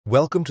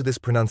Welcome to this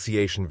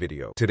pronunciation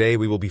video. Today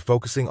we will be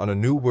focusing on a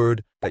new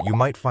word that you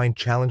might find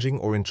challenging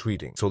or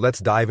intriguing. So let's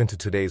dive into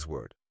today's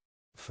word.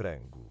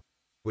 Frango,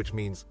 which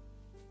means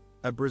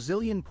a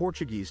Brazilian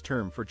Portuguese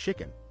term for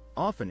chicken,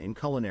 often in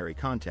culinary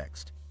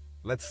context.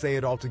 Let's say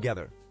it all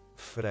together.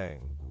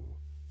 Frango.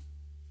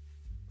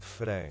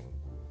 Frango.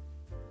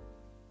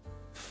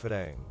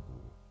 Frango.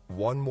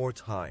 One more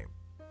time.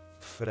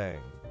 Frango.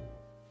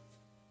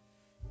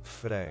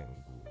 Frango.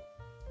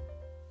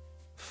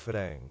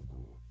 Frango.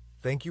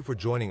 Thank you for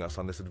joining us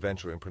on this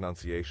adventure in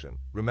pronunciation.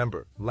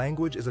 Remember,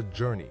 language is a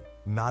journey,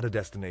 not a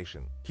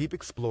destination. Keep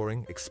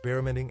exploring,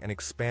 experimenting, and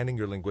expanding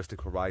your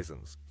linguistic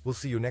horizons. We'll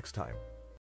see you next time.